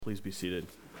Please be seated.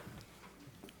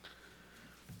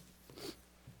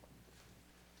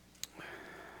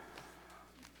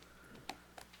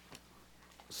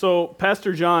 So,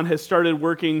 Pastor John has started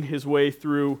working his way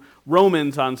through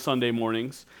Romans on Sunday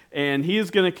mornings, and he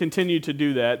is going to continue to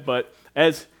do that, but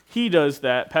as he does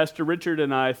that, Pastor Richard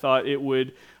and I thought it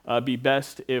would be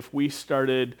best if we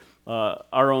started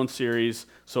our own series.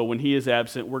 So when he is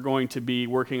absent, we're going to be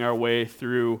working our way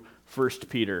through 1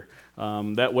 Peter.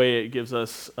 That way it gives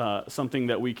us something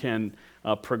that we can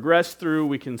progress through.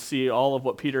 We can see all of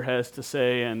what Peter has to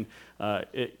say, and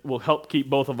it will help keep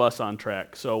both of us on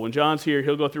track. So when John's here,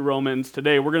 he'll go through Romans.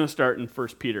 Today we're going to start in 1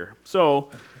 Peter. So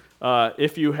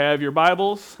if you have your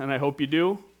Bibles, and I hope you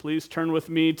do, please turn with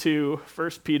me to 1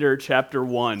 Peter chapter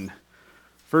 1.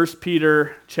 1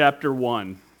 Peter chapter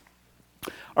 1.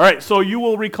 All right, so you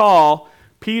will recall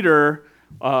Peter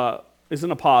is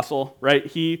an apostle, right?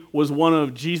 He was one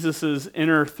of Jesus's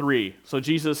inner three. So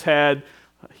Jesus had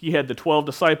the 12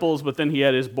 disciples, but then he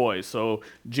had his boys. So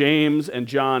James and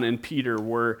John and Peter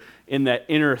were in that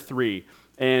inner three.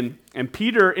 And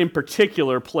Peter in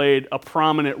particular played a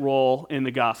prominent role in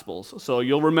the Gospels. So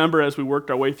you'll remember as we worked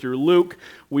our way through Luke,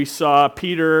 we saw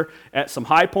Peter at some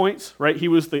high points, right? He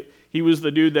was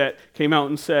the dude that came out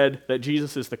and said that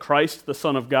Jesus is the Christ, the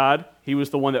Son of God. He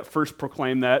was the one that first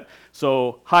proclaimed that.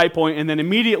 So high point, and then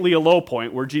immediately a low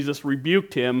point where Jesus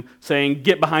rebuked him, saying,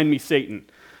 "Get behind me, Satan."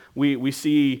 We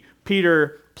see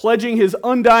Peter pledging his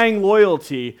undying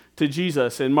loyalty to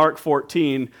Jesus in Mark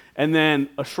 14, and then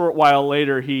a short while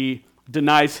later he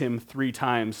denies him 3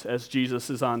 times as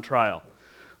Jesus is on trial.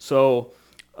 So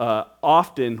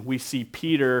often we see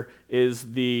Peter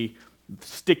is the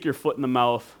stick your foot in the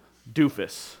mouth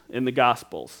doofus in the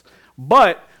Gospels.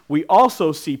 But we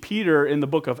also see Peter in the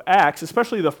book of Acts,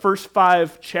 especially the first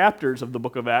 5 chapters of the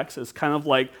book of Acts, as kind of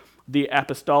like the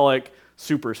apostolic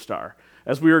superstar.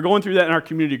 As we were going through that in our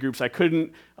community groups, I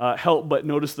couldn't help but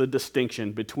notice the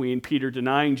distinction between Peter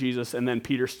denying Jesus and then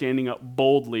Peter standing up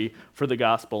boldly for the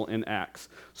gospel in Acts.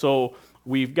 So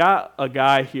we've got a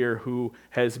guy here who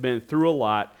has been through a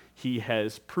lot. He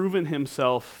has proven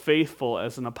himself faithful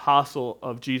as an apostle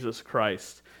of Jesus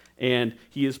Christ, and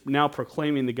he is now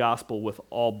proclaiming the gospel with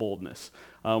all boldness.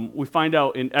 We find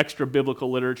out in extra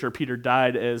biblical literature, Peter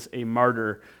died as a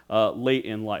martyr late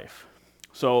in life.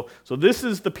 So this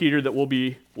is the Peter that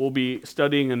we'll be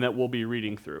studying and that we'll be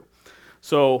reading through.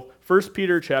 So 1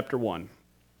 Peter chapter 1,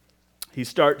 he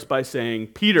starts by saying,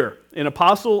 "Peter, an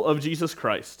apostle of Jesus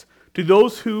Christ, to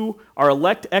those who are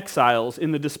elect exiles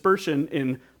in the dispersion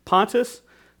in Pontus,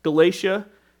 Galatia,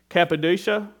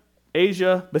 Cappadocia,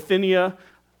 Asia, Bithynia,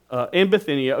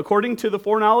 according to the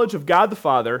foreknowledge of God the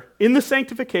Father, in the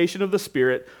sanctification of the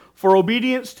Spirit, for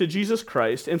obedience to Jesus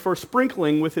Christ, and for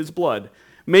sprinkling with his blood.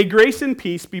 May grace and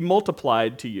peace be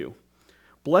multiplied to you.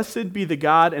 Blessed be the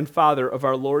God and Father of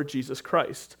our Lord Jesus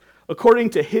Christ. According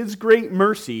to his great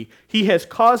mercy, he has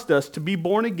caused us to be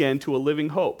born again to a living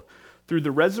hope, through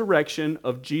the resurrection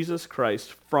of Jesus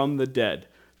Christ from the dead,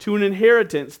 to an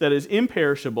inheritance that is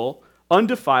imperishable,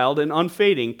 undefiled, and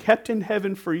unfading, kept in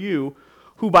heaven for you,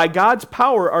 who by God's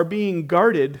power are being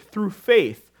guarded through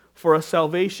faith for a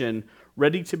salvation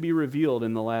ready to be revealed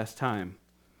in the last time.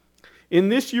 In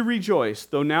this you rejoice,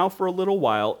 though now for a little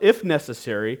while, if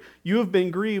necessary, you have been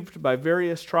grieved by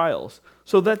various trials,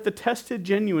 so that the tested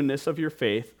genuineness of your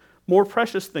faith, more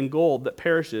precious than gold that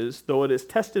perishes, though it is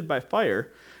tested by fire,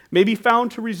 may be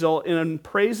found to result in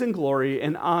praise and glory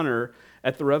and honor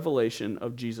at the revelation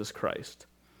of Jesus Christ.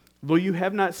 Though you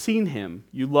have not seen him,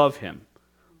 you love him.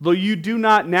 Though you do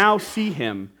not now see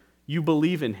him, you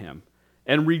believe in him,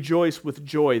 and rejoice with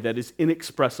joy that is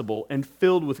inexpressible and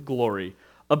filled with glory,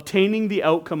 obtaining the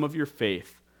outcome of your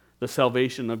faith, the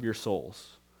salvation of your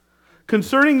souls.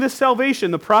 Concerning this salvation,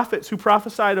 the prophets who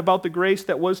prophesied about the grace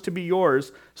that was to be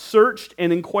yours searched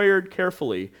and inquired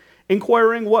carefully,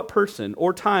 inquiring what person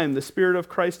or time the Spirit of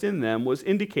Christ in them was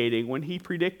indicating when he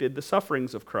predicted the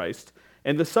sufferings of Christ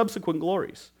and the subsequent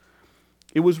glories.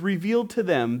 It was revealed to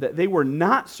them that they were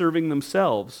not serving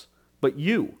themselves, but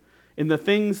you, in the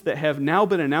things that have now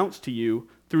been announced to you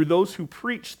through those who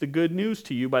preach the good news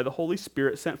to you by the Holy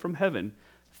Spirit sent from heaven,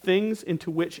 things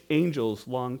into which angels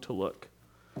long to look."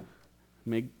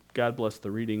 May God bless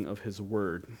the reading of his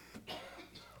word.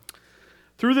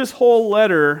 Through this whole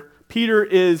letter, Peter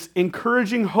is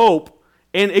encouraging hope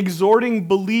and exhorting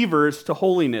believers to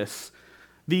holiness.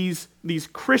 These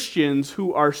Christians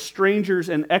who are strangers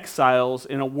and exiles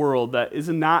in a world that is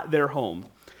not their home.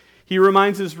 He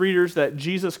reminds his readers that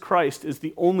Jesus Christ is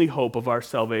the only hope of our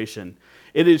salvation.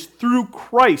 It is through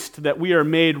Christ that we are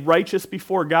made righteous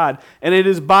before God, and it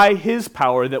is by his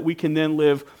power that we can then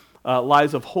live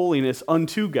lives of holiness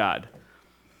unto God.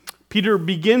 Peter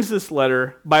begins this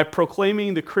letter by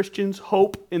proclaiming the Christians'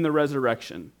 hope in the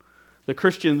resurrection. The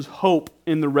Christians' hope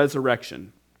in the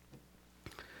resurrection.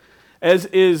 As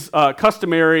is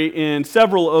customary in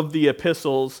several of the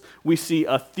epistles, we see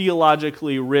a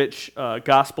theologically rich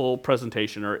gospel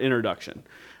presentation or introduction.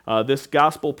 This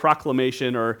gospel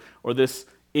proclamation or this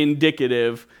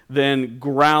indicative then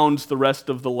grounds the rest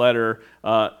of the letter,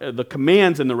 the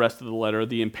commands in the rest of the letter,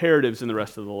 the imperatives in the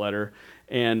rest of the letter.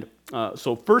 And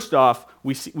so first off,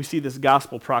 we see this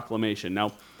gospel proclamation.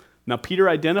 Now Peter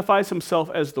identifies himself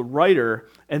as the writer,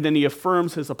 and then he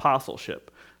affirms his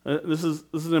apostleship. This is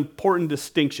an important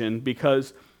distinction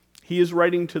because he is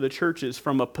writing to the churches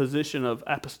from a position of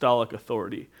apostolic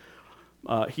authority.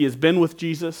 He has been with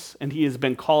Jesus, and he has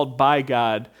been called by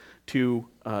God to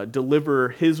deliver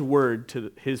his word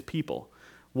to his people.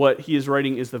 What he is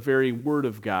writing is the very word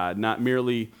of God, not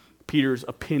merely Peter's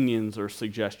opinions or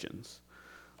suggestions.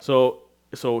 So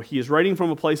he is writing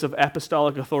from a place of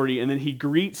apostolic authority, and then he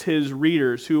greets his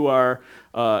readers who are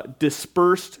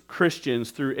dispersed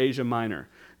Christians through Asia Minor.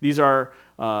 These are,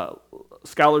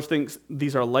 scholars think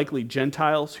these are likely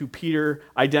Gentiles who Peter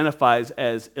identifies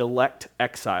as elect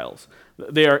exiles.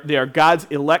 They are God's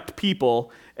elect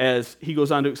people, as he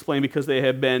goes on to explain, because they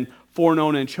have been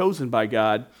foreknown and chosen by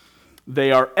God.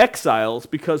 They are exiles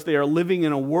because they are living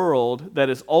in a world that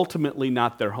is ultimately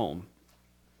not their home.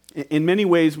 In many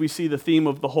ways, we see the theme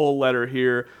of the whole letter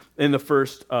here in the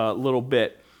first little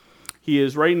bit. He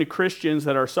is writing to Christians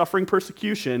that are suffering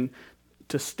persecution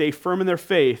to stay firm in their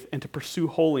faith and to pursue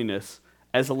holiness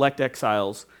as elect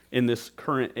exiles in this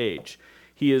current age.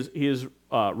 He is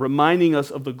reminding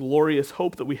us of the glorious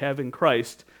hope that we have in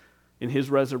Christ, in his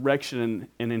resurrection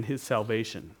and in his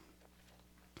salvation.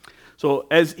 So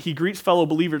as he greets fellow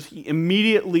believers, he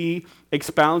immediately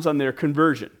expounds on their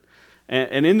conversion.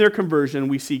 And in their conversion,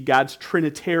 we see God's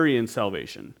Trinitarian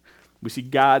salvation. We see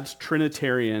God's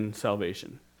Trinitarian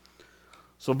salvation.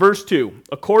 So verse 2,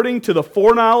 according to the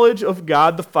foreknowledge of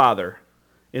God the Father,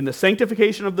 in the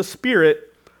sanctification of the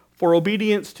Spirit, for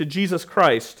obedience to Jesus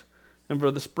Christ, and for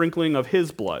the sprinkling of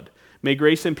his blood, may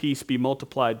grace and peace be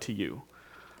multiplied to you.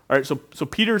 All right, so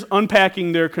Peter's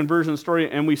unpacking their conversion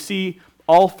story, and we see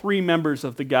all three members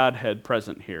of the Godhead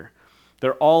present here.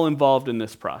 They're all involved in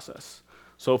this process.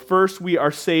 So first, we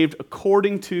are saved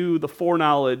according to the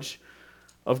foreknowledge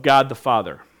of God the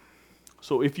Father.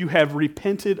 So if you have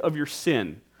repented of your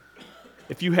sin,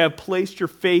 if you have placed your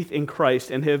faith in Christ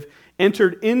and have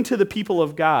entered into the people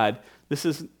of God, this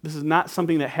is not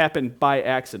something that happened by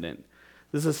accident.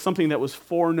 This is something that was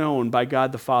foreknown by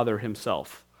God the Father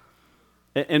himself.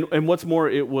 And what's more,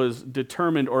 it was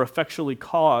determined or effectually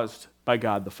caused by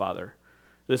God the Father.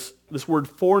 This word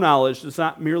foreknowledge does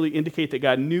not merely indicate that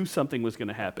God knew something was going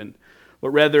to happen, but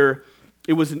rather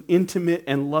it was an intimate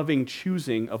and loving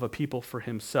choosing of a people for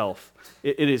himself.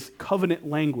 It is covenant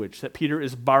language that Peter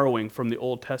is borrowing from the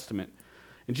Old Testament.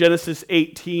 In Genesis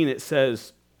 18, it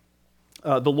says,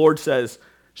 the Lord says,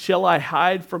 "Shall I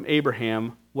hide from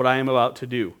Abraham what I am about to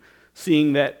do,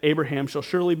 seeing that Abraham shall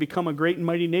surely become a great and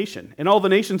mighty nation, and all the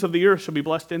nations of the earth shall be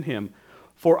blessed in him?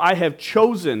 For I have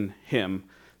chosen him,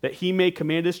 that he may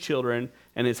command his children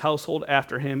and his household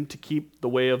after him to keep the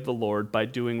way of the Lord by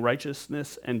doing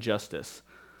righteousness and justice.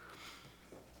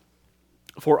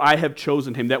 For I have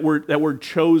chosen him." That word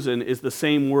chosen is the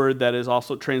same word that is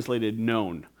also translated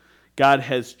known. God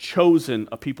has chosen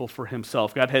a people for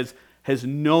himself. God has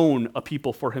known a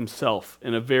people for himself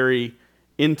in a very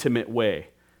intimate way.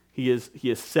 He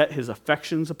has set his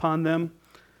affections upon them,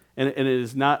 and it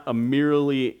is not a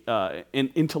merely an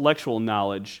intellectual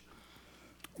knowledge,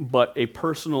 but a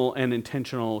personal and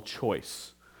intentional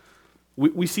choice.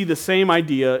 We see the same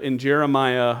idea in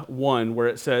Jeremiah 1, where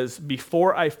it says,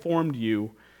 "Before I formed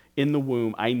you in the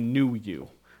womb, I knew you."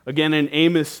 Again, in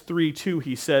Amos 3:2,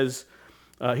 he says,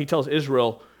 he tells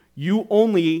Israel, "You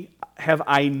only have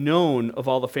I known of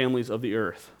all the families of the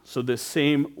earth." So this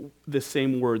same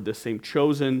word, this same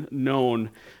chosen,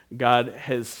 known, God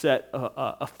has set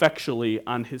effectually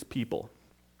on his people.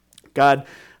 God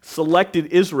selected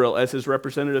Israel as his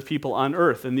representative people on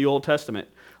earth in the Old Testament,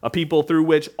 a people through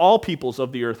which all peoples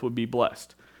of the earth would be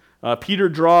blessed. Peter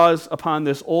draws upon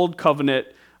this old covenant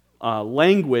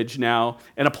language now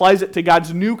and applies it to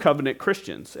God's new covenant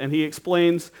Christians. And he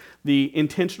explains the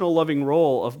intentional loving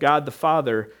role of God the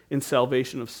Father in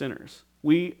salvation of sinners.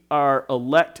 We are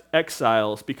elect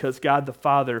exiles because God the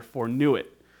Father foreknew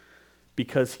it,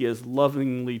 because he has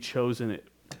lovingly chosen it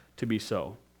to be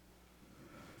so.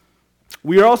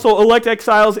 We are also elect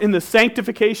exiles in the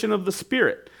sanctification of the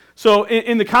Spirit. So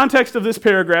in the context of this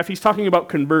paragraph, he's talking about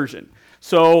conversion.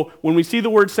 So when we see the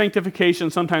word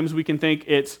sanctification, sometimes we can think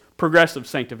it's progressive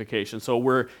sanctification. So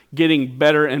we're getting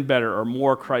better and better or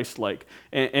more Christ-like.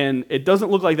 And it doesn't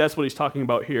look like that's what he's talking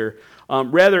about here.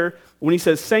 Rather, when he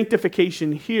says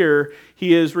sanctification here,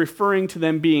 he is referring to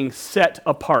them being set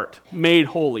apart, made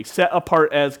holy, set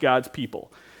apart as God's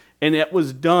people. And it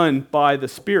was done by the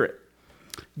Spirit.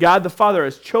 God the Father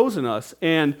has chosen us,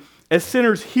 and as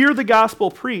sinners hear the gospel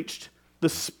preached, the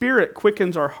Spirit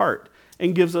quickens our heart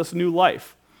and gives us new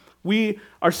life. We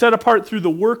are set apart through the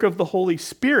work of the Holy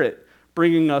Spirit,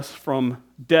 bringing us from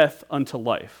death unto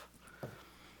life.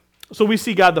 So we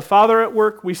see God the Father at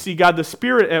work, we see God the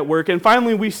Spirit at work, and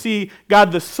finally we see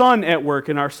God the Son at work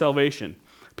in our salvation.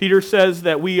 Peter says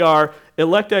that we are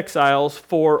elect exiles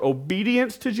for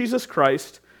obedience to Jesus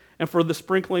Christ and for the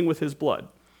sprinkling with his blood.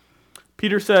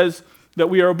 Peter says that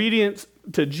we are obedient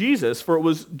to Jesus, for it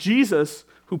was Jesus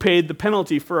who paid the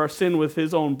penalty for our sin with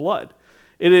his own blood.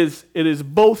 It is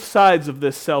both sides of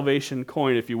this salvation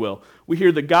coin, if you will. We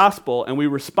hear the gospel and we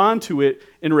respond to it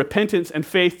in repentance and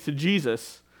faith to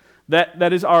Jesus.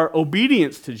 That is our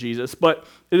obedience to Jesus, but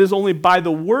it is only by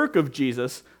the work of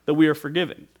Jesus that we are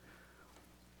forgiven.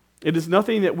 It is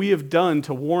nothing that we have done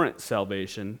to warrant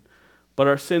salvation, but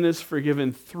our sin is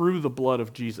forgiven through the blood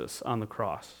of Jesus on the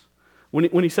cross.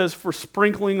 When he says for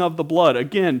sprinkling of the blood,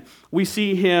 again, we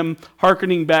see him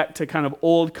hearkening back to kind of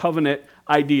old covenant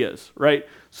ideas, right?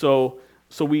 So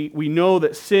we know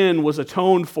that sin was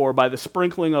atoned for by the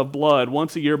sprinkling of blood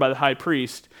once a year by the high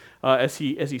priest as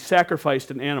he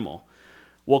sacrificed an animal.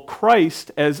 Well,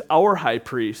 Christ, as our high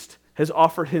priest, has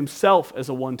offered himself as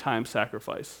a one-time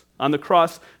sacrifice. On the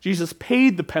cross, Jesus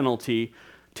paid the penalty,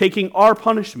 taking our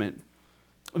punishment.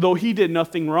 Though he did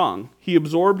nothing wrong, he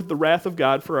absorbed the wrath of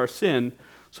God for our sin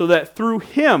so that through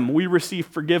him we receive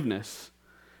forgiveness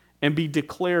and be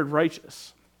declared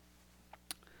righteous.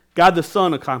 God the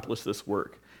Son accomplished this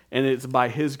work, and it's by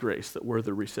his grace that we're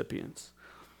the recipients.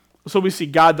 So we see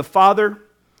God the Father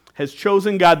has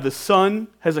chosen, God the Son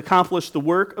has accomplished the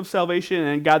work of salvation,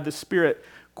 and God the Spirit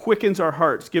quickens our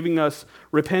hearts, giving us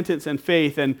repentance and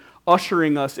faith and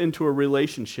ushering us into a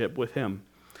relationship with him.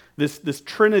 This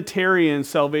Trinitarian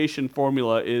salvation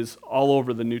formula is all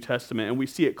over the New Testament, and we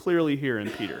see it clearly here in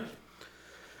Peter.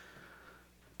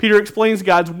 Peter explains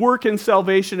God's work in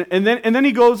salvation, and then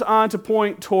he goes on to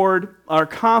point toward our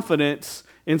confidence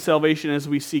in salvation as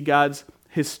we see God's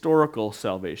historical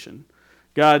salvation.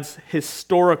 God's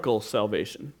historical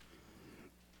salvation.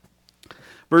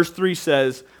 Verse 3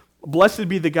 says, "Blessed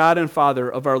be the God and Father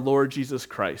of our Lord Jesus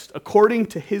Christ. According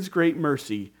to his great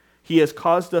mercy, he has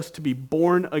caused us to be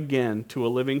born again to a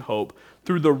living hope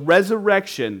through the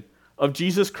resurrection of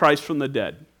Jesus Christ from the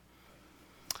dead."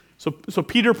 So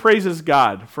Peter praises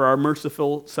God for our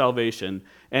merciful salvation,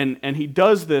 and he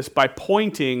does this by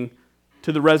pointing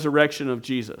to the resurrection of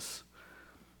Jesus.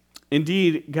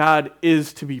 Indeed, God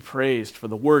is to be praised for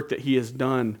the work that he has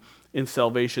done in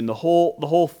salvation. The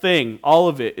whole thing, all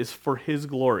of it, is for his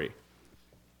glory.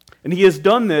 And he has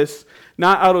done this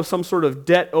not out of some sort of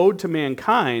debt owed to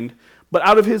mankind, but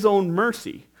out of his own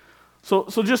mercy. So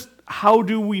just how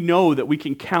do we know that we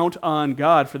can count on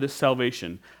God for this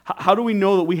salvation? How do we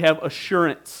know that we have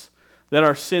assurance that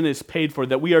our sin is paid for,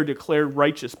 that we are declared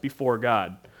righteous before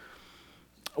God?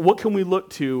 What can we look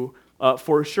to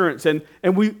for assurance?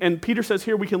 And Peter says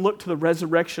here we can look to the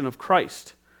resurrection of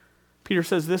Christ. Peter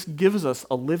says this gives us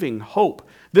a living hope.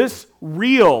 This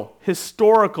real,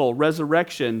 historical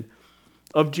resurrection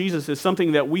of Jesus is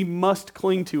something that we must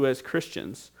cling to as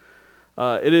Christians.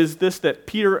 It is this that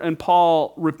Peter and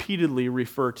Paul repeatedly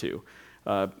refer to.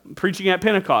 Preaching at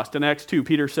Pentecost in Acts 2,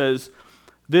 Peter says,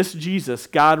 "This Jesus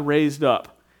God raised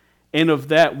up, and of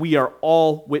that we are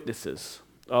all witnesses."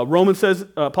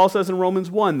 Paul says in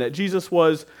Romans 1 that Jesus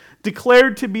was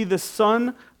declared to be the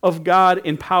Son of God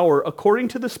in power according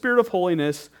to the Spirit of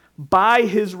holiness by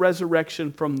his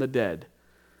resurrection from the dead.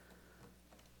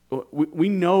 We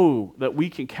know that we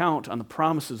can count on the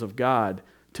promises of God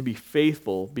to be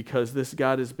faithful because this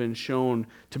God has been shown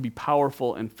to be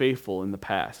powerful and faithful in the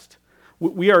past.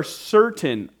 We are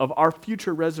certain of our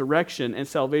future resurrection and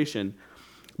salvation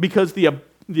because the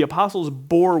apostles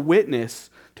bore witness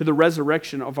to the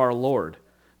resurrection of our Lord.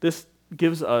 This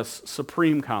gives us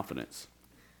supreme confidence.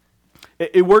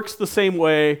 It works the same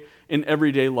way in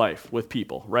everyday life with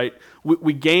people, right?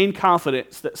 We gain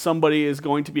confidence that somebody is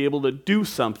going to be able to do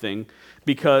something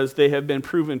because they have been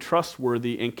proven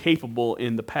trustworthy and capable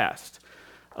in the past.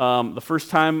 The first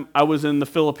time I was in the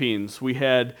Philippines, we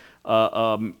had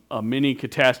a mini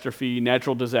catastrophe,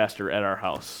 natural disaster at our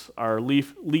house. Our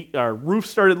roof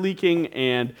started leaking,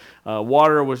 and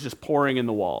water was just pouring in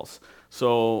the walls.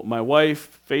 So my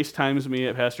wife FaceTimes me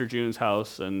at Pastor June's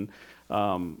house, and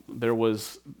there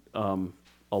was a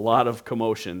lot of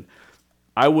commotion.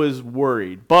 I was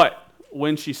worried, but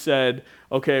when she said,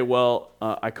 okay, well,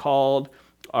 I called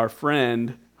our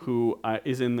friend who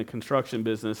is in the construction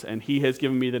business, and he has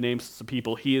given me the names of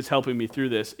people. He is helping me through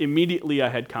this. Immediately, I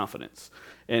had confidence.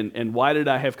 And why did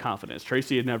I have confidence?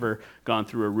 Tracy had never gone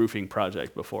through a roofing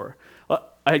project before. I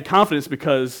had confidence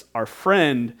because our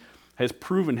friend has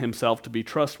proven himself to be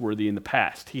trustworthy in the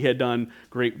past. He had done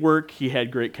great work. He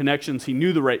had great connections. He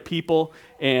knew the right people.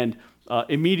 And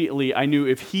immediately, I knew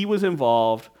if he was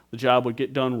involved, the job would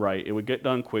get done right. It would get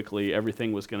done quickly.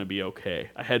 Everything was going to be okay.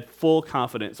 I had full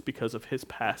confidence because of his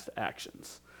past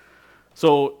actions.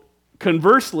 So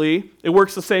conversely, it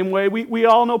works the same way. We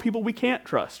all know people we can't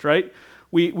trust, right?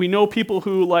 We know people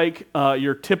who, like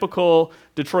your typical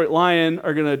Detroit Lion,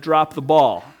 are going to drop the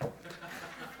ball.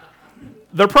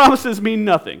 Their promises mean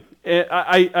nothing.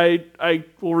 I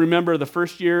will remember the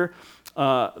first year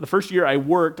I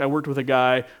worked with a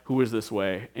guy who was this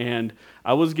way, and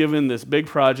I was given this big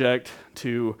project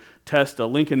to test a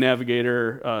Lincoln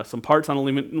Navigator, some parts on a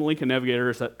Lincoln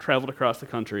Navigators that traveled across the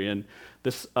country, and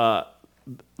this,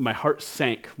 my heart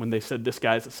sank when they said this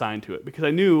guy's assigned to it, because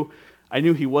I knew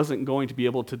he wasn't going to be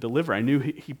able to deliver. I knew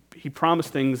he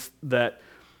promised things that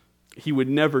he would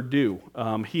never do.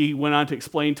 He went on to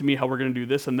explain to me how we're going to do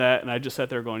this and that, and I just sat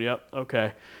there going, yep,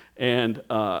 okay, and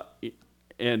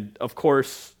of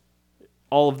course,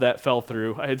 all of that fell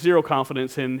through. I had zero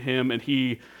confidence in him, and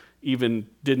he even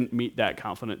didn't meet that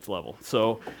confidence level.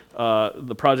 So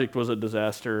the project was a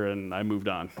disaster, and I moved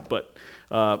on. But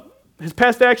his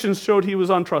past actions showed he was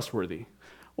untrustworthy.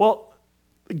 Well,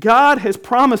 God has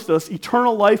promised us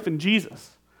eternal life in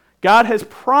Jesus. God has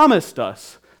promised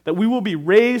us that we will be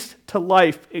raised to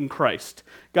life in Christ.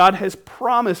 God has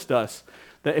promised us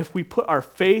that if we put our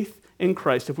faith in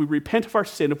Christ, if we repent of our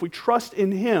sin, if we trust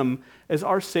in Him as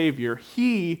our Savior,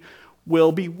 He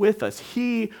will be with us.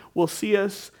 He will see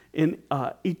us in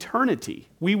eternity.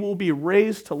 We will be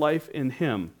raised to life in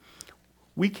Him.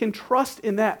 We can trust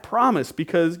in that promise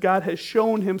because God has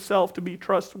shown Himself to be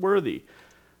trustworthy.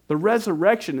 The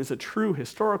resurrection is a true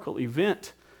historical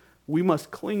event. We must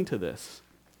cling to this.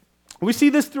 We see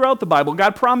this throughout the Bible.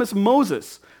 God promised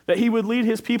Moses that he would lead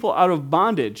his people out of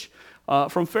bondage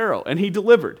from Pharaoh, and he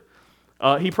delivered.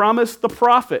 He promised the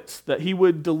prophets that he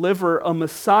would deliver a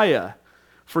Messiah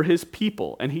for his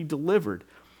people, and he delivered.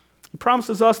 He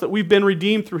promises us that we've been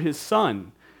redeemed through his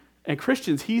Son, and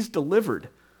Christians, he's delivered.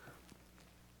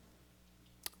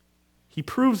 He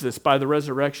proves this by the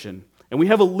resurrection, and we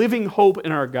have a living hope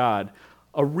in our God,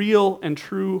 a real and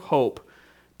true hope,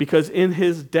 because in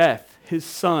his death, his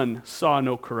Son saw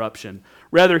no corruption.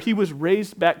 Rather, he was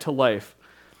raised back to life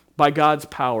by God's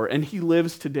power, and he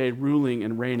lives today ruling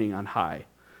and reigning on high.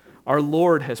 Our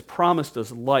Lord has promised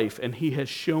us life, and he has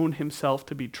shown himself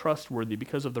to be trustworthy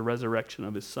because of the resurrection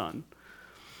of his Son.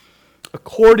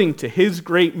 According to his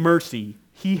great mercy,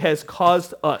 he has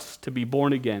caused us to be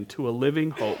born again to a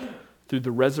living hope through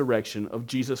the resurrection of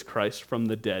Jesus Christ from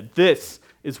the dead. This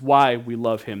is why we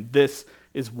love him. This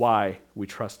is why we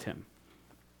trust him.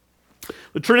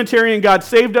 The Trinitarian God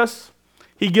saved us.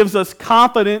 He gives us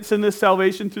confidence in this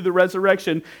salvation through the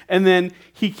resurrection, and then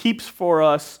he keeps for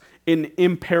us an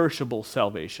imperishable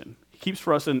salvation. He keeps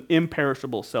for us an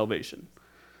imperishable salvation.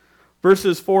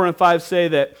 Verses 4 and 5 say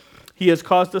that he has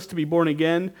caused us to be born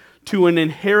again to an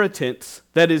inheritance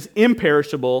that is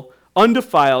imperishable,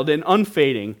 undefiled, and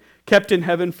unfading, kept in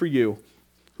heaven for you,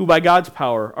 who by God's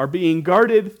power are being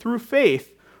guarded through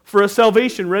faith for a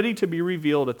salvation ready to be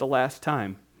revealed at the last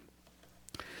time.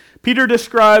 Peter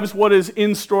describes what is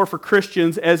in store for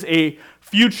Christians as a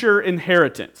future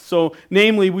inheritance. So,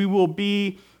 namely, we will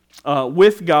be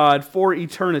with God for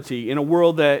eternity in a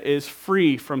world that is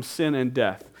free from sin and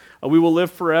death. We will live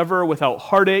forever without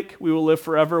heartache. We will live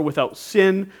forever without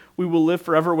sin. We will live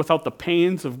forever without the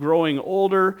pains of growing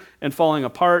older and falling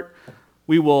apart.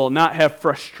 We will not have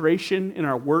frustration in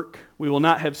our work. We will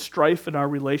not have strife in our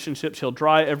relationships. He'll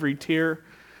dry every tear.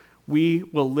 We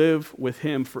will live with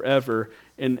him forever.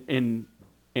 And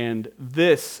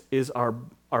this is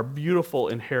our beautiful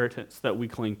inheritance that we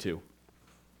cling to.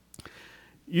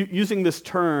 Using this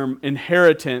term,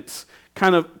 inheritance,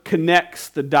 kind of connects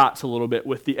the dots a little bit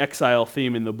with the exile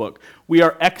theme in the book. We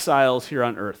are exiles here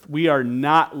on earth. We are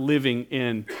not living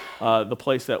in the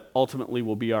place that ultimately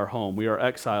will be our home. We are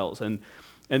exiles. And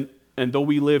though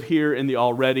we live here in the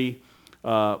already,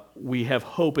 we have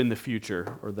hope in the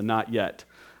future, or the not yet.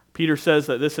 Peter says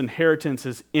that this inheritance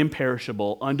is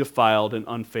imperishable, undefiled, and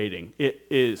unfading. It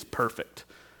is perfect,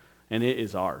 and it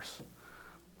is ours.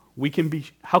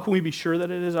 How can we be sure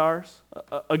that it is ours?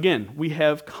 Again, we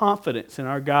have confidence in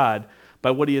our God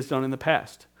by what he has done in the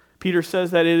past. Peter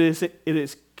says that it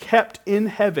is kept in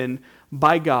heaven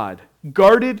by God,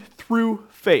 guarded through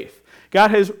faith.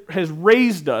 God has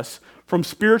raised us from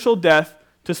spiritual death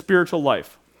to spiritual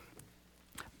life.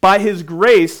 By his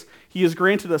grace, he has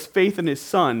granted us faith in his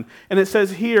Son. And it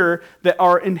says here that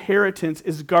our inheritance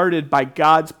is guarded by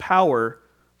God's power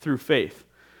through faith.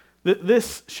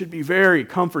 This should be very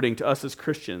comforting to us as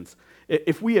Christians.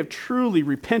 If we have truly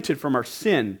repented from our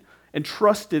sin and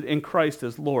trusted in Christ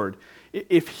as Lord,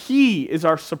 if he is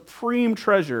our supreme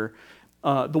treasure,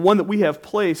 the one that we have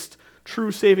placed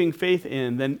true saving faith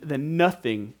in, then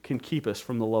nothing can keep us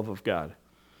from the love of God.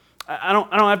 I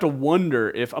don't have to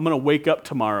wonder if I'm going to wake up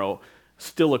tomorrow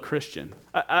still a Christian.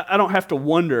 I don't have to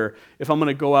wonder if I'm going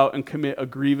to go out and commit a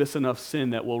grievous enough sin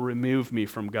that will remove me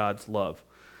from God's love.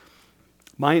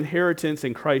 My inheritance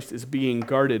in Christ is being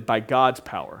guarded by God's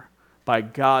power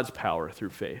through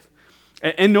faith.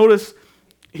 And notice,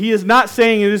 he is not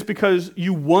saying it is because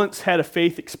you once had a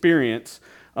faith experience,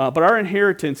 but our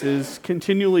inheritance is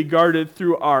continually guarded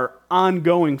through our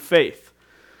ongoing faith.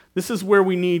 This is where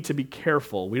we need to be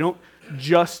careful. We don't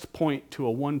just point to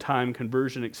a one-time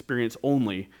conversion experience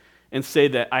only and say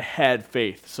that I had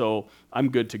faith, so I'm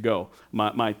good to go.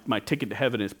 My ticket to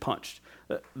heaven is punched.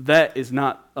 That is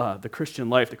not the Christian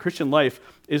life. The Christian life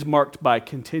is marked by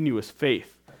continuous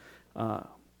faith.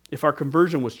 If our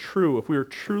conversion was true, if we are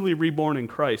truly reborn in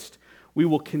Christ, we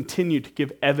will continue to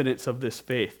give evidence of this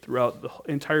faith throughout the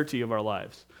entirety of our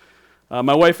lives.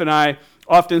 My wife and I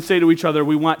often say to each other,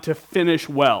 we want to finish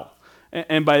well.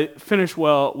 And by finish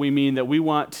well, we mean that we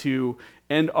want to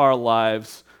end our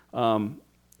lives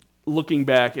looking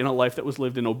back in a life that was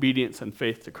lived in obedience and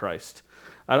faith to Christ.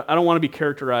 I don't want to be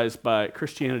characterized by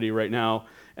Christianity right now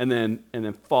and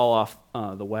then fall off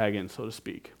the wagon, so to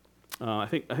speak. I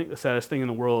think the saddest thing in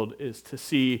the world is to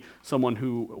see someone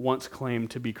who once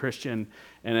claimed to be Christian,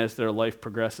 and as their life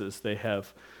progresses, they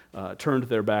have turned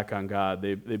their back on God.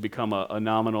 They become a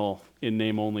nominal, in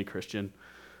name only Christian,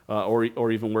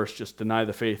 or even worse, just deny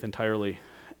the faith entirely.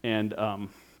 And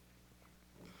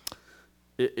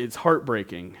it's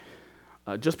heartbreaking.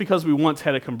 Just because we once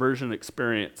had a conversion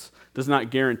experience does not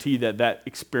guarantee that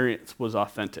experience was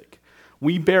authentic.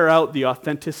 We bear out the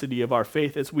authenticity of our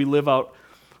faith as we live out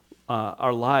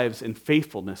our lives in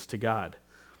faithfulness to God.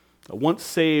 Once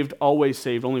saved, always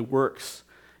saved only works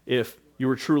if you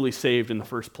were truly saved in the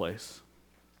first place.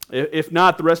 If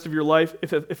not, the rest of your life,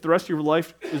 if the rest of your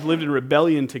life is lived in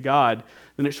rebellion to God,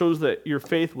 then it shows that your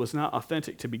faith was not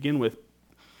authentic to begin with.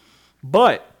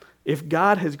 But if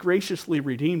God has graciously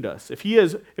redeemed us, if he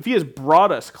has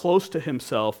brought us close to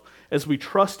himself as we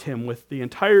trust him with the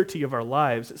entirety of our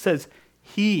lives, it says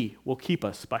he will keep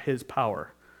us by his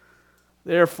power.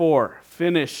 Therefore,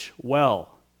 finish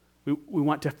well. We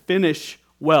want to finish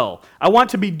well. I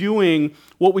want to be doing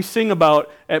what we sing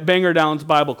about at Bangor Downs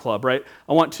Bible Club, right?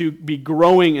 I want to be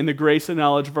growing in the grace and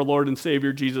knowledge of our Lord and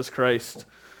Savior Jesus Christ.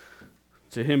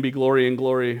 To him be glory and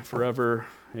glory forever.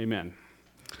 Amen.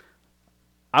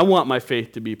 I want my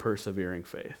faith to be persevering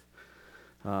faith.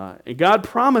 And God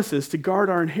promises to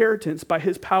guard our inheritance by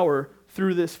his power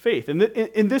through this faith. And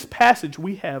in this passage,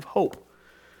 we have hope.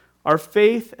 Our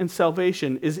faith and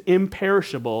salvation is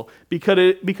imperishable because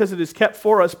it is kept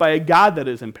for us by a God that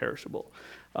is imperishable,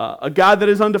 a God that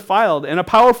is undefiled, and a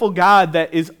powerful God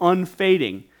that is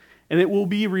unfading. And it will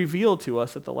be revealed to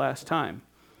us at the last time.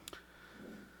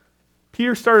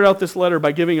 Peter started out this letter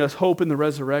by giving us hope in the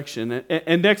resurrection.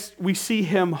 And next, we see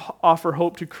him offer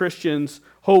hope to Christians,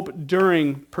 hope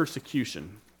during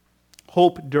persecution.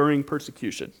 Hope during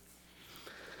persecution.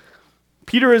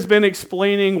 Peter has been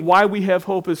explaining why we have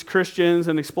hope as Christians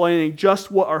and explaining just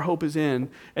what our hope is in.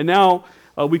 And now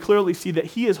we clearly see that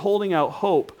he is holding out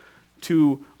hope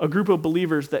to a group of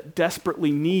believers that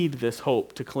desperately need this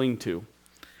hope to cling to.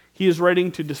 He is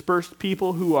writing to dispersed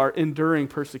people who are enduring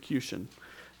persecution.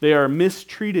 They are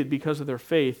mistreated because of their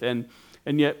faith, and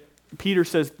yet Peter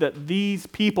says that these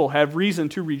people have reason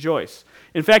to rejoice.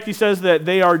 In fact, he says that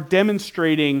they are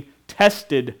demonstrating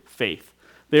tested faith.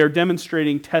 They are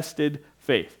demonstrating tested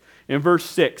faith. In verse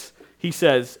 6, he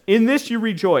says, "In this you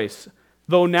rejoice,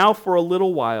 though now for a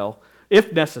little while,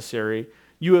 if necessary,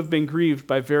 you have been grieved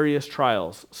by various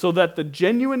trials, so that the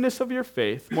genuineness of your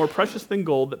faith, more precious than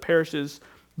gold that perishes,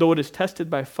 though it is tested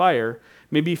by fire,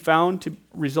 may be found to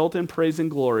result in praise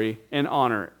and glory and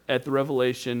honor at the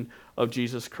revelation of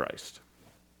Jesus Christ."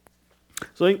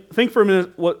 So think for a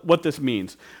minute what this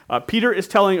means. Peter is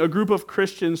telling a group of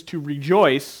Christians to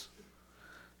rejoice,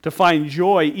 to find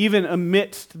joy even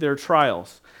amidst their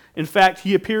trials. In fact,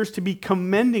 he appears to be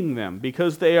commending them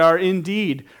because they are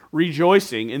indeed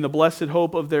rejoicing in the blessed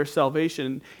hope of their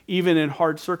salvation, even in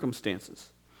hard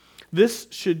circumstances. This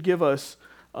should give us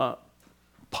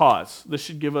pause. This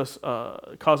should give us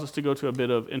cause us to go to a bit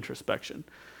of introspection.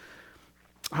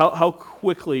 How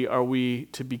quickly are we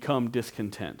to become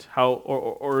discontent,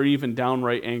 or even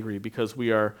downright angry because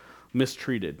we are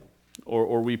mistreated,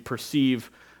 or we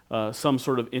perceive some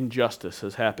sort of injustice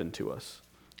has happened to us?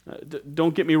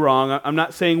 Don't get me wrong. I'm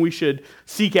not saying we should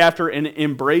seek after and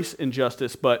embrace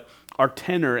injustice, but our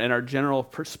tenor and our general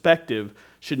perspective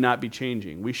should not be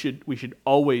changing. We should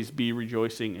always be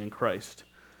rejoicing in Christ.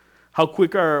 How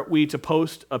quick are we to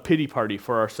post a pity party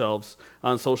for ourselves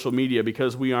on social media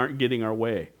because we aren't getting our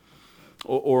way?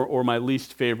 Or my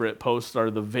least favorite posts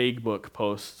are the vague book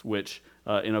posts, which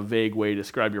in a vague way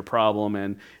describe your problem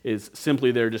and is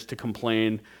simply there just to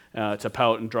complain, to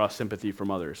pout and draw sympathy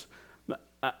from others.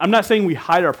 I'm not saying we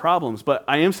hide our problems, but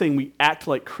I am saying we act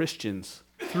like Christians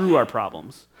through our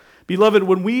problems. Beloved,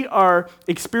 when we are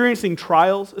experiencing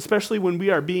trials, especially when we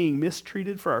are being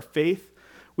mistreated for our faith,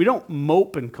 we don't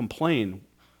mope and complain.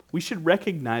 We should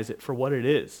recognize it for what it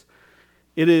is.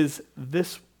 It is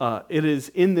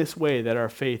in this way that our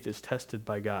faith is tested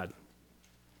by God.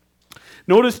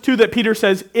 Notice, too, that Peter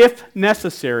says, if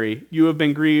necessary, you have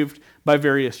been grieved by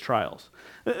various trials.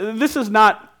 This is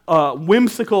not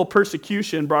whimsical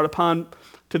persecution brought upon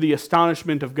to the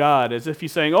astonishment of God, as if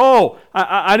he's saying,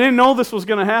 I didn't know this was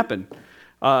going to happen.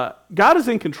 God is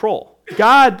in control.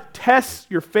 God tests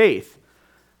your faith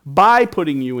by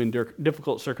putting you in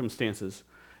difficult circumstances.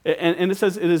 And it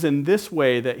says it is in this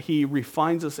way that he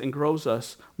refines us and grows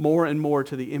us more and more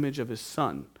to the image of his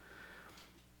Son.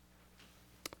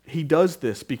 He does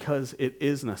this because it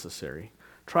is necessary.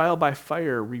 Trial by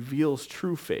fire reveals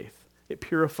true faith. It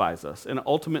purifies us and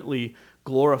ultimately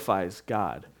glorifies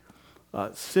God.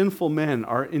 Sinful men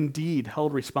are indeed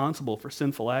held responsible for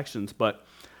sinful actions, but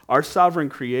our sovereign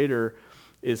Creator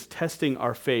is testing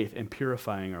our faith and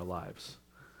purifying our lives.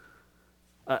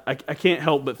 I can't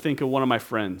help but think of one of my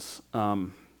friends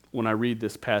when I read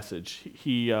this passage.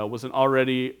 He was an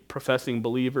already professing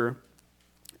believer,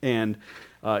 and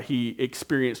he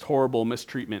experienced horrible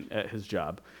mistreatment at his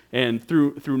job. And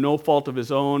through no fault of his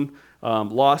own,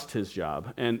 lost his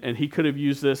job. And he could have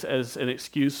used this as an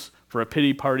excuse for a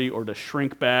pity party or to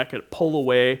shrink back and pull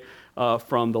away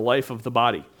from the life of the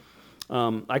body.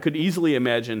 I could easily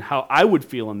imagine how I would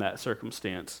feel in that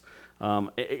circumstance.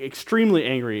 Extremely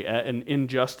angry at an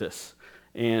injustice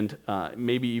and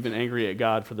maybe even angry at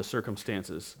God for the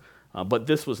circumstances. But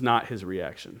this was not his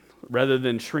reaction. Rather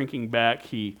than shrinking back,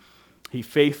 he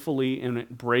faithfully and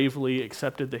bravely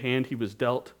accepted the hand he was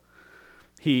dealt.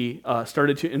 He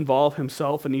started to involve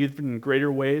himself in even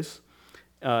greater ways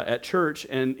at church,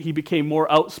 and he became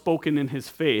more outspoken in his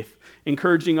faith,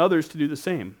 encouraging others to do the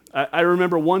same. I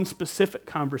remember one specific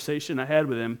conversation I had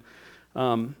with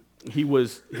him. He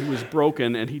was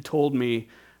broken, and he told me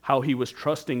how he was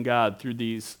trusting God through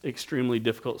these extremely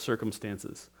difficult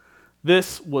circumstances.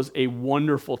 This was a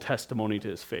wonderful testimony to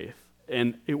his faith,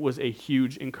 and it was a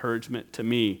huge encouragement to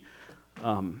me.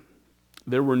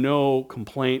 There were no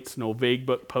complaints, no vague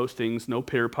book postings, no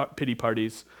pity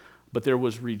parties, but there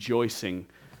was rejoicing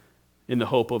in the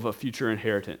hope of a future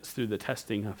inheritance through the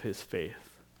testing of his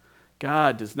faith.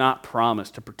 God does not promise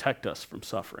to protect us from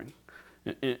suffering.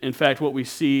 In fact, what we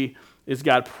see is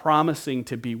God promising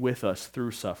to be with us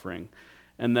through suffering,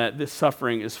 and that this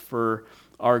suffering is for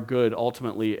our good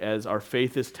ultimately as our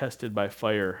faith is tested by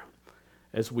fire,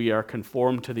 as we are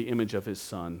conformed to the image of his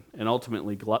Son, and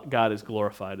ultimately God is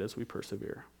glorified as we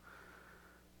persevere.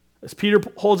 As Peter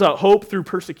holds out hope through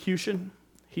persecution,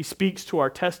 he speaks to our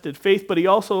tested faith, but he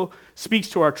also speaks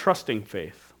to our trusting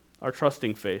faith. Our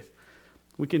trusting faith.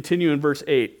 We continue in verse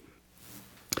 8.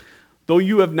 Though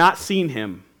you have not seen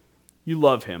him, you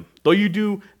love him. Though you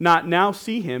do not now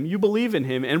see him, you believe in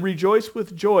him and rejoice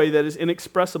with joy that is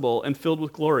inexpressible and filled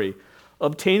with glory,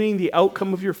 obtaining the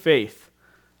outcome of your faith,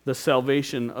 the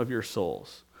salvation of your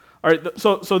souls. All right,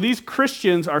 so these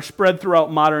Christians are spread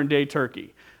throughout modern-day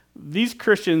Turkey. These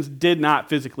Christians did not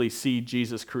physically see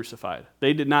Jesus crucified.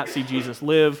 They did not see Jesus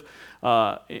live.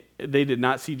 They did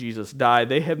not see Jesus die.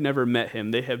 They have never met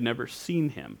him. They have never seen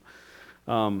him.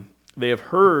 They have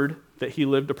heard that he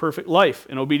lived a perfect life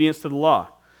in obedience to the law.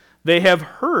 They have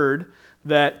heard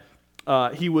that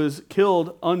he was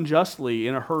killed unjustly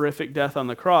in a horrific death on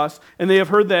the cross, and they have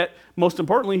heard that, most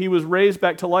importantly, he was raised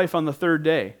back to life on the third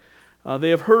day. They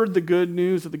have heard the good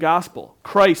news of the gospel.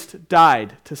 Christ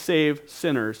died to save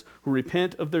sinners who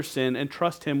repent of their sin and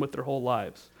trust him with their whole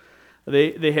lives.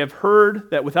 They have heard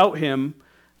that without him,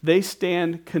 they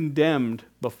stand condemned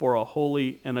before a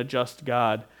holy and a just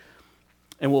God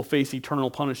and will face eternal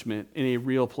punishment in a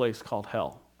real place called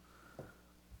hell.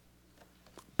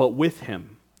 But with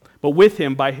him,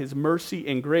 by his mercy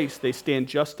and grace, they stand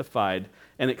justified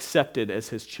and accepted as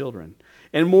his children.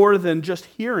 And more than just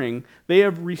hearing, they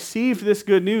have received this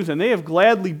good news and they have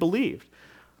gladly believed.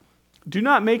 Do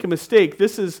not make a mistake.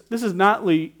 This is not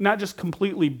just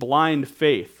completely blind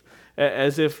faith,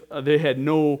 as if they had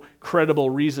no credible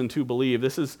reason to believe.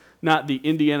 This is not the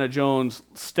Indiana Jones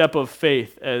step of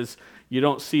faith, as you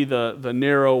don't see the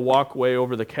narrow walkway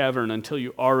over the cavern until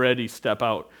you already step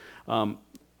out.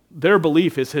 Their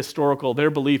belief is historical. Their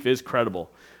belief is credible.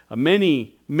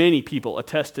 Many people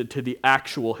attested to the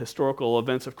actual historical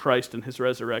events of Christ and his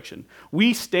resurrection.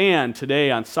 We stand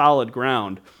today on solid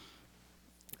ground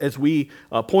as we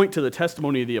point to the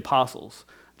testimony of the apostles.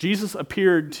 Jesus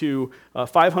appeared to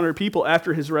 500 people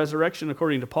after his resurrection,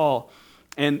 according to Paul.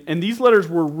 And these letters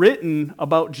were written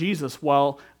about Jesus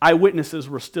while eyewitnesses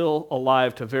were still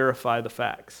alive to verify the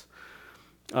facts.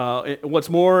 What's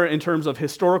more, in terms of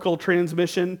historical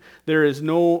transmission, there is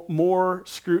no more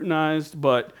scrutinized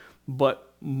but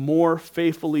more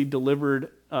faithfully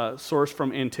delivered source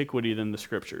from antiquity than the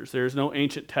Scriptures. There is no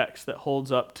ancient text that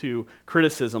holds up to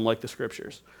criticism like the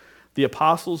Scriptures. The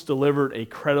apostles delivered a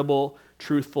credible,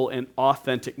 truthful, and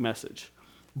authentic message.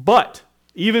 But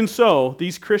even so,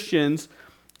 these Christians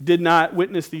did not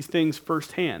witness these things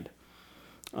firsthand.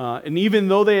 And even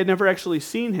though they had never actually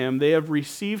seen him, they have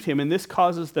received him, and this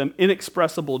causes them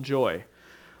inexpressible joy.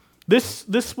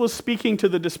 This was speaking to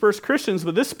the dispersed Christians,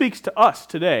 but this speaks to us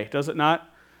today, does it not?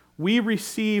 We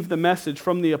receive the message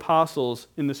from the apostles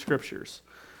in the Scriptures.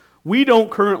 We don't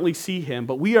currently see him,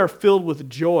 but we are filled with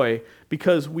joy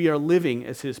because we are living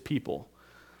as his people.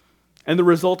 And the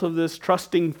result of this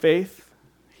trusting faith,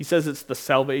 he says it's the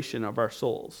salvation of our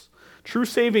souls. True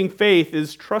saving faith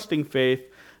is trusting faith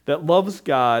that loves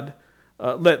God,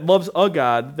 that loves a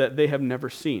God that they have never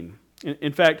seen.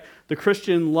 In fact, the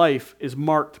Christian life is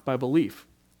marked by belief.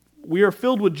 We are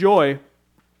filled with joy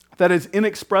that is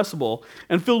inexpressible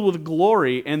and filled with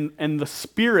glory, and the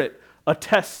Spirit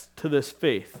attests to this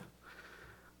faith.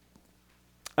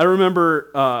 I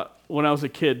remember when I was a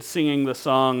kid singing the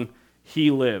song, He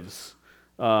Lives.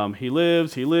 He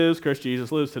lives, Christ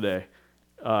Jesus lives today.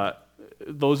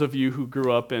 Those of you who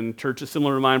grew up in churches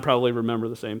similar to mine probably remember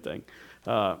the same thing.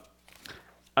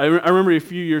 I remember a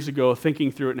few years ago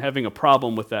thinking through it and having a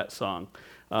problem with that song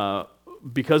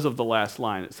because of the last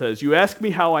line. It says, "You ask me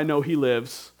how I know he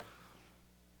lives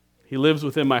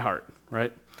within my heart,"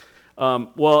 right?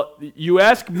 Well, you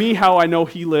ask me how I know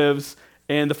he lives,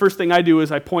 and the first thing I do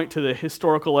is I point to the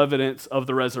historical evidence of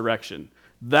the resurrection.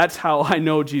 That's how I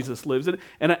know Jesus lives.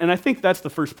 And I think that's the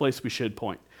first place we should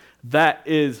point. That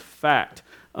is fact.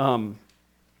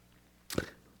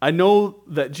 I know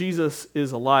that Jesus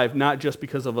is alive, not just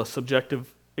because of a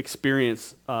subjective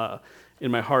experience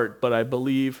in my heart, but I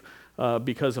believe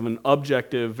because of an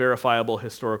objective, verifiable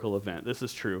historical event. This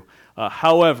is true.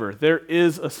 However, there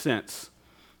is a sense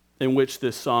in which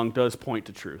this song does point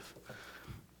to truth.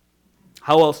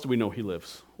 How else do we know he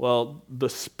lives? Well, the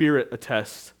Spirit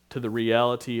attests to the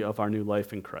reality of our new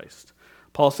life in Christ.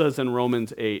 Paul says in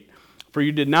Romans 8, "For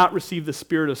you did not receive the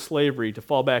spirit of slavery to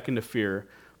fall back into fear,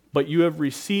 but you have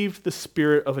received the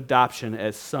spirit of adoption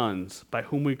as sons, by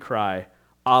whom we cry,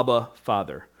 Abba,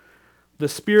 Father." The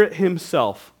Spirit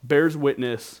himself bears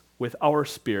witness with our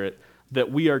spirit that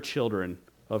we are children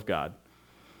of God.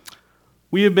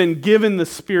 We have been given the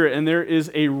Spirit, and there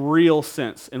is a real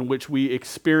sense in which we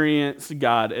experience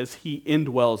God as he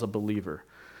indwells a believer.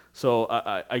 So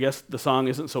I guess the song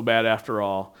isn't so bad after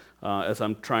all, as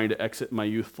I'm trying to exit my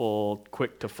youthful,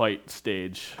 quick-to-fight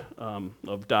stage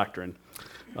of doctrine.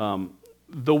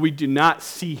 Though we do not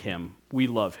see him, we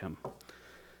love him,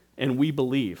 and we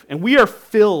believe. And we are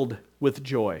filled with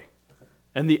joy.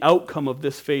 And the outcome of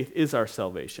this faith is our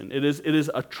salvation. It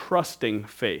is a trusting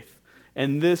faith.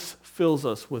 And this fills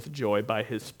us with joy by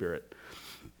his Spirit.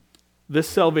 This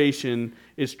salvation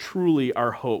is truly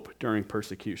our hope during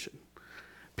persecution.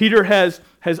 Peter has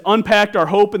unpacked our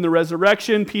hope in the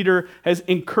resurrection. Peter has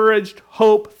encouraged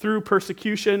hope through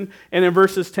persecution. And in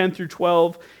verses 10 through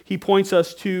 12, he points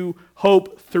us to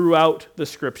hope throughout the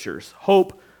Scriptures.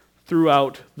 Hope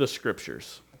throughout the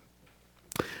Scriptures.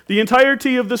 The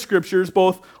entirety of the Scriptures,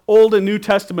 both Old and New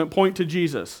Testament, point to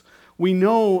Jesus. We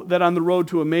know that on the road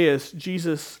to Emmaus,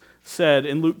 Jesus said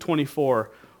in Luke 24,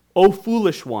 O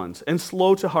foolish ones, and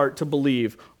slow to heart to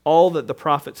believe all that the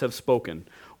prophets have spoken.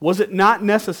 Was it not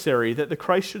necessary that the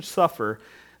Christ should suffer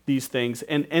these things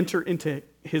and enter into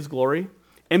his glory?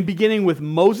 And beginning with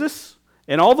Moses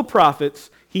and all the prophets,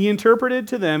 he interpreted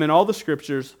to them in all the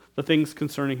scriptures the things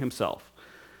concerning himself.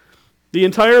 The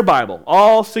entire Bible,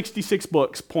 all 66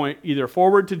 books, point either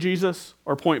forward to Jesus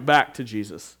or point back to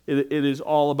Jesus. It is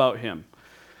all about him.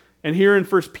 And here in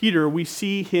 1 Peter, we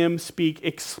see him speak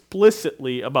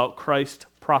explicitly about Christ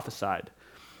prophesied.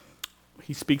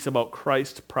 He speaks about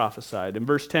Christ prophesied. In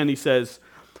verse 10, he says,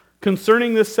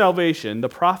 concerning this salvation, the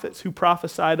prophets who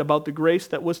prophesied about the grace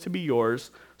that was to be yours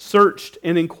searched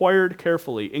and inquired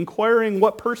carefully, inquiring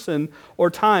what person or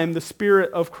time the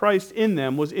Spirit of Christ in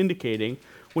them was indicating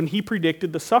when he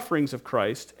predicted the sufferings of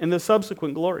Christ and the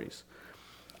subsequent glories.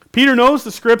 Peter knows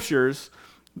the scriptures,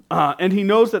 and he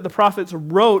knows that the prophets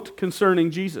wrote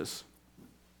concerning Jesus.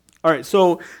 All right,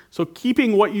 so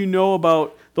keeping what you know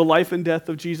about the life and death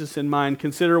of Jesus in mind,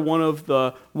 consider one of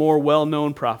the more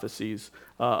well-known prophecies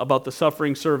about the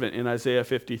suffering servant in Isaiah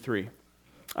 53.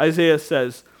 Isaiah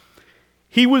says,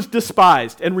 he was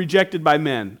despised and rejected by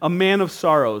men, a man of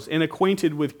sorrows and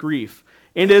acquainted with grief.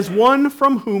 And as one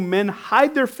from whom men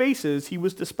hide their faces, he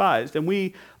was despised, and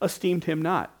we esteemed him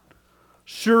not.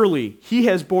 Surely he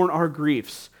has borne our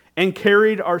griefs and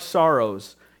carried our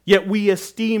sorrows, yet we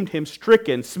esteemed him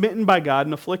stricken, smitten by God,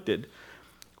 and afflicted.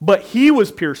 But he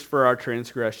was pierced for our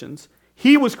transgressions,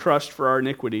 he was crushed for our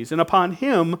iniquities, and upon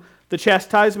him the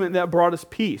chastisement that brought us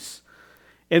peace.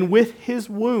 And with his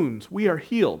wounds we are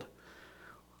healed.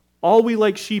 All we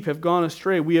like sheep have gone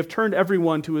astray. We have turned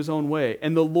everyone to his own way,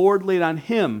 and the Lord laid on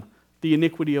him the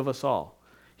iniquity of us all.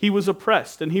 He was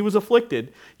oppressed and he was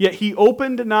afflicted, yet he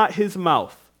opened not his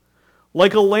mouth.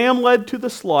 Like a lamb led to the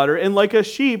slaughter, and like a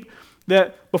sheep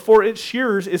that before its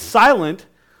shearers is silent,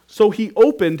 so he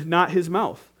opened not his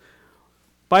mouth.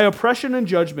 By oppression and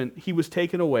judgment he was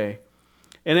taken away.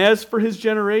 And as for his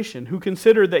generation, who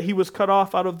considered that he was cut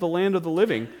off out of the land of the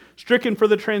living, stricken for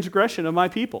the transgression of my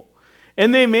people.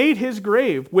 And they made his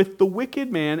grave with the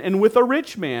wicked man and with a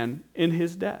rich man in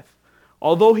his death,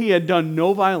 although he had done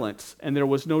no violence and there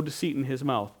was no deceit in his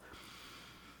mouth.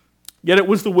 Yet it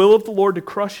was the will of the Lord to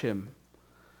crush him.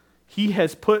 He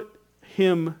has put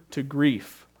him to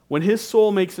grief. When his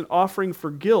soul makes an offering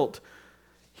for guilt,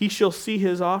 he shall see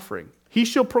his offering. He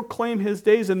shall proclaim his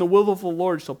days, and the will of the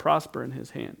Lord shall prosper in his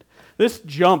hand. This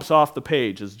jumps off the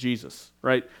page as Jesus,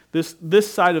 right?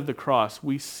 This side of the cross,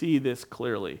 we see this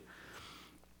clearly.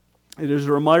 It is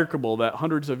remarkable that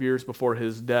hundreds of years before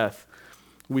his death,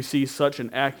 we see such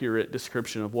an accurate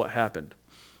description of what happened.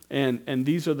 And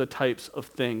these are the types of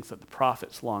things that the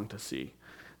prophets long to see.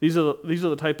 These are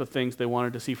the type of things they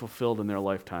wanted to see fulfilled in their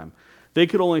lifetime. They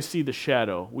could only see the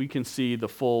shadow. We can see the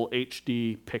full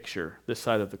HD picture this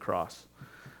side of the cross.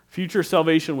 Future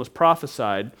salvation was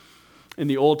prophesied in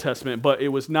the Old Testament, but it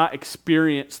was not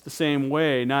experienced the same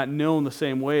way, not known the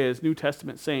same way as New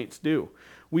Testament saints do.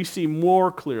 We see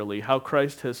more clearly how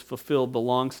Christ has fulfilled the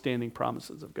long-standing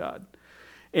promises of God.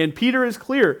 And Peter is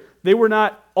clear, they were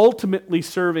not ultimately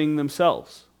serving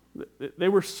themselves. They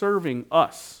were serving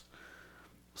us.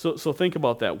 So think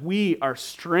about that. We are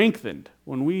strengthened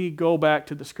when we go back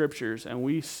to the Scriptures and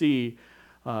we see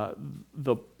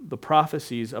the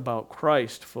prophecies about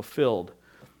Christ fulfilled.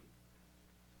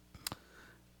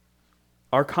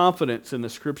 Our confidence in the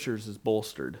Scriptures is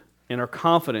bolstered, and our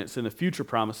confidence in the future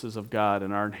promises of God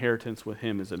and our inheritance with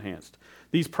him is enhanced.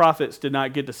 These prophets did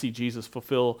not get to see Jesus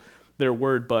fulfill their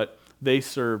word, but they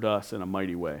served us in a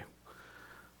mighty way.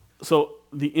 So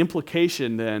the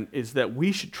implication then is that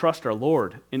we should trust our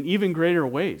Lord in even greater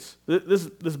ways. This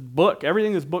book,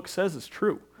 everything this book says is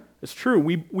true. It's true.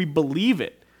 We believe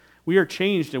it. We are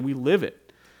changed and we live it.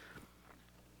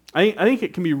 I think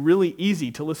it can be really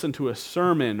easy to listen to a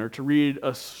sermon or to read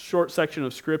a short section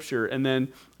of Scripture and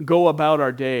then go about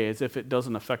our day as if it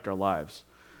doesn't affect our lives.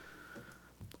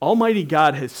 Almighty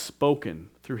God has spoken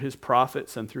through his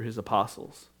prophets and through his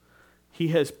apostles. He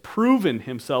has proven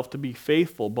himself to be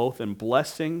faithful both in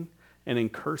blessing and in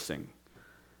cursing.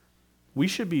 We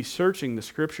should be searching the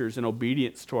Scriptures in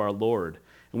obedience to our Lord,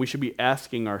 and we should be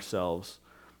asking ourselves,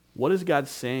 what is God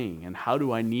saying, and how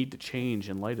do I need to change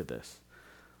in light of this?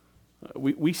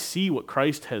 We see what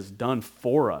Christ has done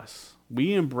for us.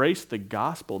 We embrace the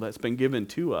gospel that's been given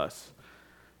to us,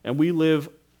 and we live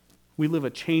a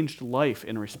changed life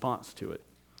in response to it.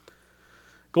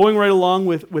 Going right along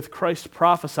with Christ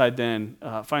prophesied then,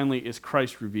 finally, is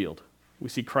Christ revealed. We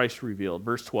see Christ revealed.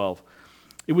 Verse 12,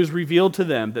 it was revealed to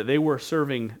them that they were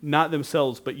serving not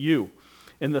themselves but you,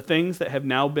 in the things that have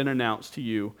now been announced to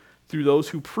you through those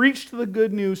who preached the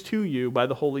good news to you by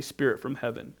the Holy Spirit from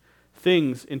heaven,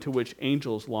 things into which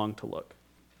angels long to look.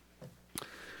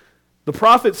 The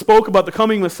prophet spoke about the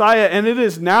coming Messiah, and it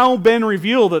has now been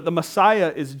revealed that the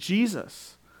Messiah is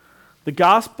Jesus. The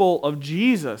gospel of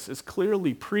Jesus is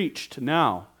clearly preached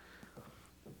now.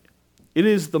 It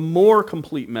is the more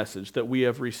complete message that we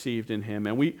have received in him,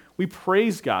 and we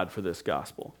praise God for this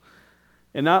gospel.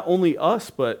 And not only us,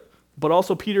 but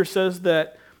also Peter says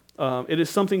that it is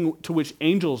something to which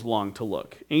angels long to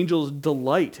look. Angels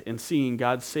delight in seeing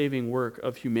God's saving work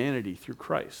of humanity through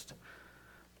Christ.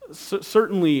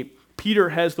 Certainly, Peter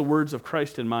has the words of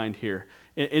Christ in mind here.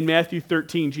 In Matthew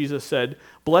 13, Jesus said,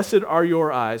 "Blessed are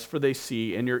your eyes, for they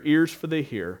see, and your ears, for they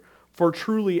hear. For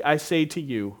truly I say to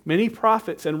you, many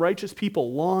prophets and righteous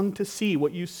people long to see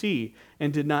what you see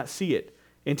and did not see it,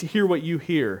 and to hear what you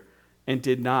hear and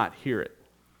did not hear it."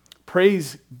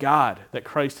 Praise God that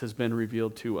Christ has been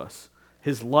revealed to us.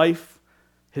 His life,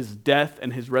 his death,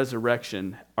 and his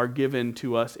resurrection are given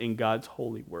to us in God's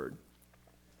holy word.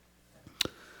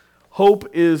 Hope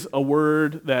is a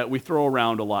word that we throw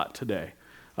around a lot today.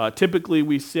 Typically,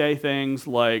 we say things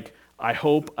like, "I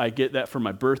hope I get that for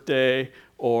my birthday,"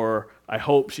 or "I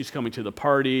hope she's coming to the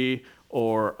party,"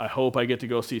 or "I hope I get to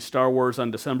go see Star Wars on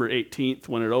December 18th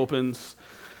when it opens."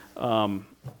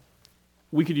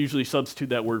 We could usually substitute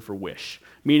that word for wish,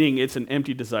 meaning it's an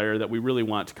empty desire that we really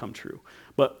want to come true.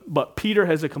 But Peter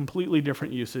has a completely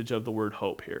different usage of the word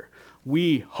hope here.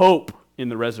 We hope in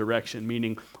the resurrection,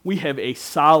 meaning we have a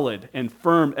solid and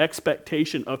firm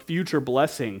expectation of future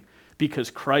blessing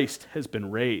because Christ has been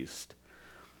raised.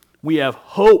 We have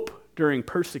hope during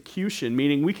persecution,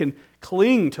 meaning we can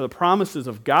cling to the promises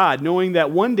of God, knowing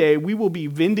that one day we will be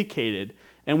vindicated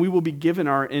and we will be given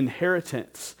our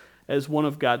inheritance as one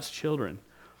of God's children.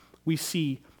 We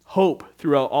see hope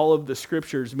throughout all of the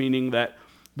scriptures, meaning that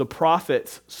the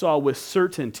prophets saw with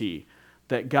certainty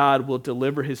that God will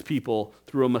deliver his people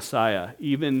through a Messiah,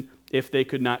 even if they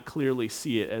could not clearly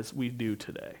see it as we do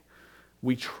today.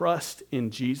 We trust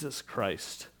in Jesus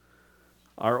Christ,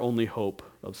 our only hope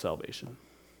of salvation.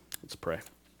 Let's pray.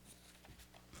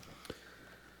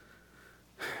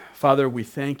 Father, we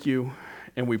thank you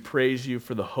and we praise you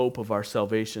for the hope of our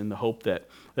salvation, the hope that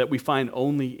we find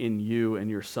only in you and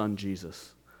your Son,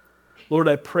 Jesus. Lord,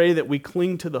 I pray that we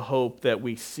cling to the hope that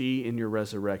we see in your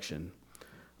resurrection,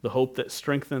 the hope that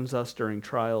strengthens us during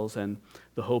trials, and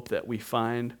the hope that we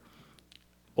find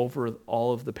over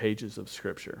all of the pages of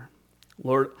Scripture.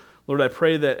 Lord, I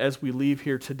pray that as we leave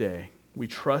here today, we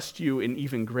trust you in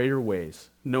even greater ways,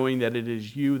 knowing that it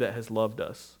is you that has loved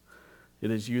us. It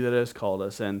is you that has called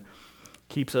us and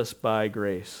keeps us by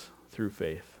grace through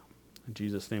faith. In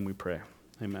Jesus' name we pray.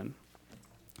 Amen.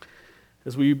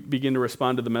 As we begin to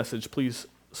respond to the message, please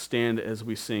stand as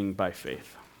we sing By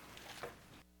Faith.